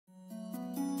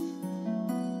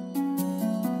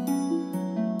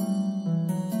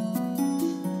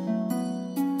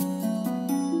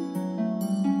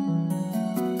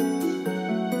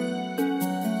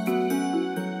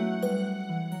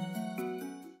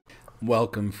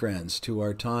Welcome, friends, to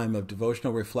our time of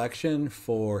devotional reflection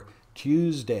for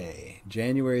Tuesday,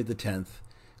 January the 10th,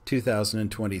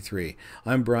 2023.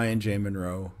 I'm Brian J.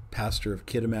 Munro, pastor of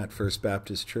Kitimat First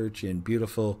Baptist Church in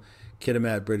beautiful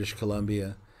Kitimat, British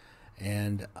Columbia.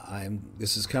 And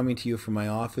this is coming to you from my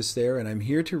office there, and I'm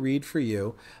here to read for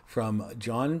you from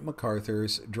John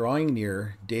MacArthur's Drawing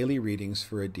Near Daily Readings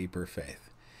for a Deeper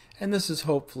Faith. And this is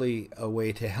hopefully a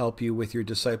way to help you with your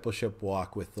discipleship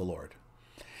walk with the Lord.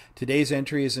 Today's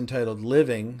entry is entitled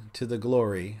Living to the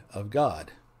Glory of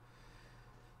God.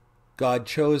 God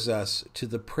chose us to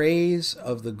the praise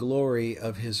of the glory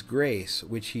of His grace,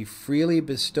 which He freely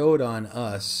bestowed on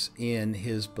us in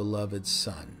His beloved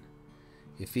Son.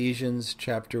 Ephesians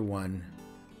chapter 1,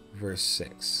 verse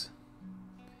 6.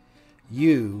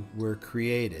 You were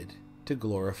created to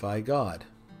glorify God.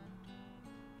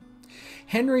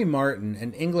 Henry Martyn,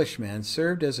 an Englishman,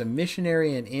 served as a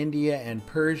missionary in India and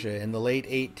Persia in the late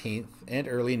 18th and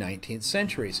early 19th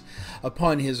centuries.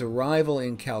 Upon his arrival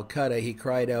in Calcutta, he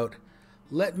cried out,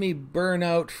 "Let me burn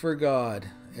out for God,"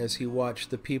 as he watched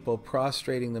the people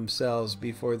prostrating themselves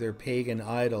before their pagan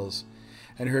idols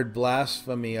and heard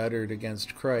blasphemy uttered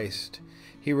against Christ.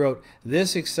 He wrote,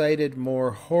 "This excited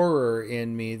more horror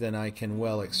in me than I can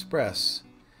well express.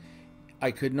 I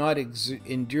could not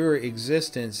endure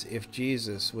existence if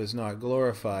Jesus was not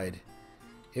glorified.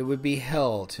 It would be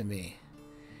hell to me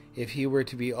if He were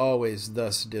to be always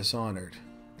thus dishonored."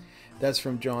 That's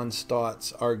from John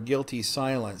Stott's Our Guilty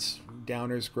Silence,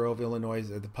 Downers Grove, Illinois,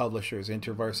 the publishers,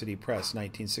 InterVarsity Press,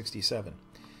 1967,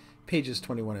 pages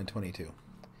 21 and 22.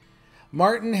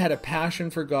 Martyn had a passion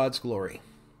for God's glory,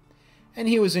 and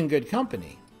he was in good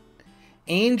company.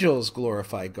 Angels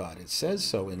glorify God. It says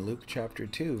so in Luke chapter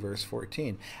 2, verse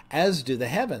 14. As do the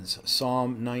heavens,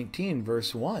 Psalm 19,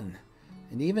 verse 1.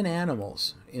 And even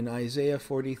animals in Isaiah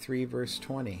 43, verse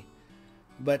 20.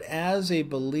 But as a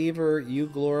believer, you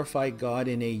glorify God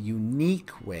in a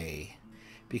unique way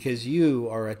because you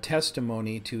are a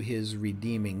testimony to His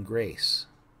redeeming grace.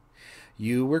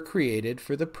 You were created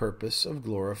for the purpose of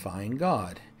glorifying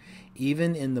God,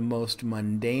 even in the most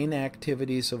mundane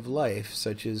activities of life,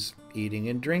 such as eating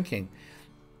and drinking.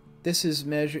 This is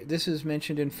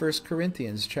mentioned in 1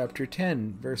 Corinthians chapter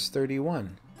 10, verse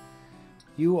 31.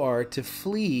 You are to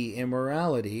flee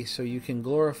immorality so you can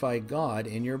glorify God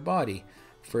in your body.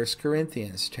 1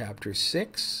 Corinthians chapter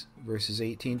 6, verses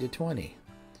 18 to 20.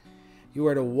 You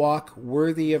are to walk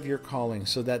worthy of your calling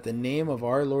so that the name of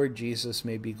our Lord Jesus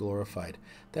may be glorified.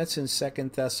 That's in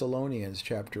 2 Thessalonians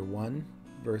chapter 1,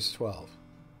 verse 12.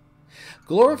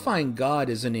 Glorifying God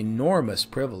is an enormous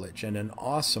privilege and an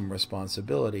awesome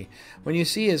responsibility. When you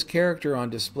see His character on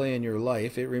display in your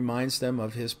life, it reminds them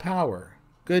of His power,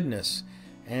 goodness,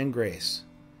 and grace.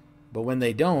 But when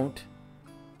they don't,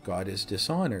 God is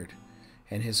dishonored,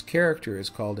 and His character is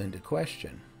called into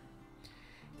question.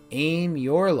 Aim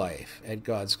your life at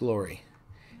God's glory.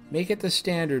 Make it the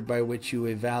standard by which you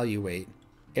evaluate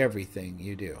everything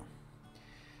you do.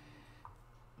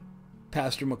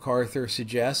 Pastor MacArthur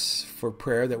suggests for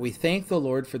prayer that we thank the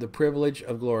Lord for the privilege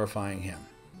of glorifying Him.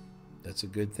 That's a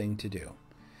good thing to do.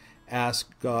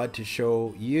 Ask God to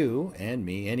show you and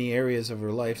me any areas of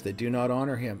our life that do not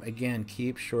honor Him. Again,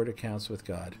 keep short accounts with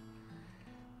God.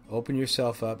 Open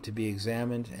yourself up to be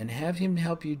examined and have Him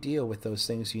help you deal with those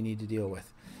things you need to deal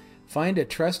with. Find a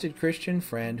trusted Christian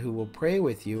friend who will pray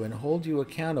with you and hold you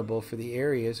accountable for the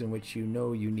areas in which you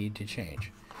know you need to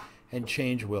change. And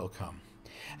change will come.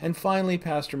 And finally,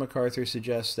 Pastor MacArthur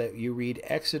suggests that you read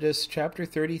Exodus chapter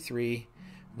 33,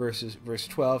 verse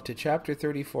 12 to chapter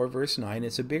 34, verse 9.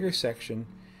 It's a bigger section,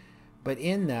 but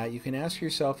in that you can ask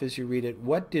yourself as you read it,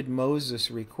 what did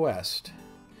Moses request?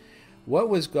 What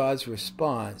was God's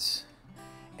response?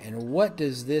 And what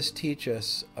does this teach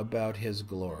us about His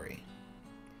glory?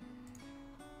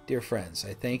 Dear friends,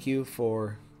 I thank you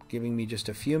for giving me just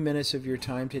a few minutes of your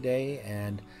time today,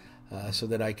 and so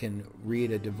that I can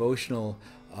read a devotional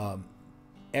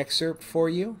excerpt for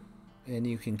you, and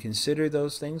you can consider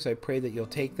those things. I pray that you'll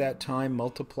take that time,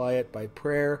 multiply it by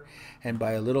prayer and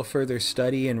by a little further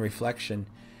study and reflection.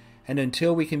 And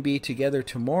until we can be together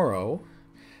tomorrow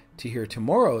to hear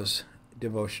tomorrow's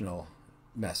devotional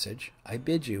message, I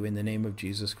bid you in the name of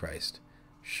Jesus Christ,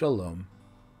 Shalom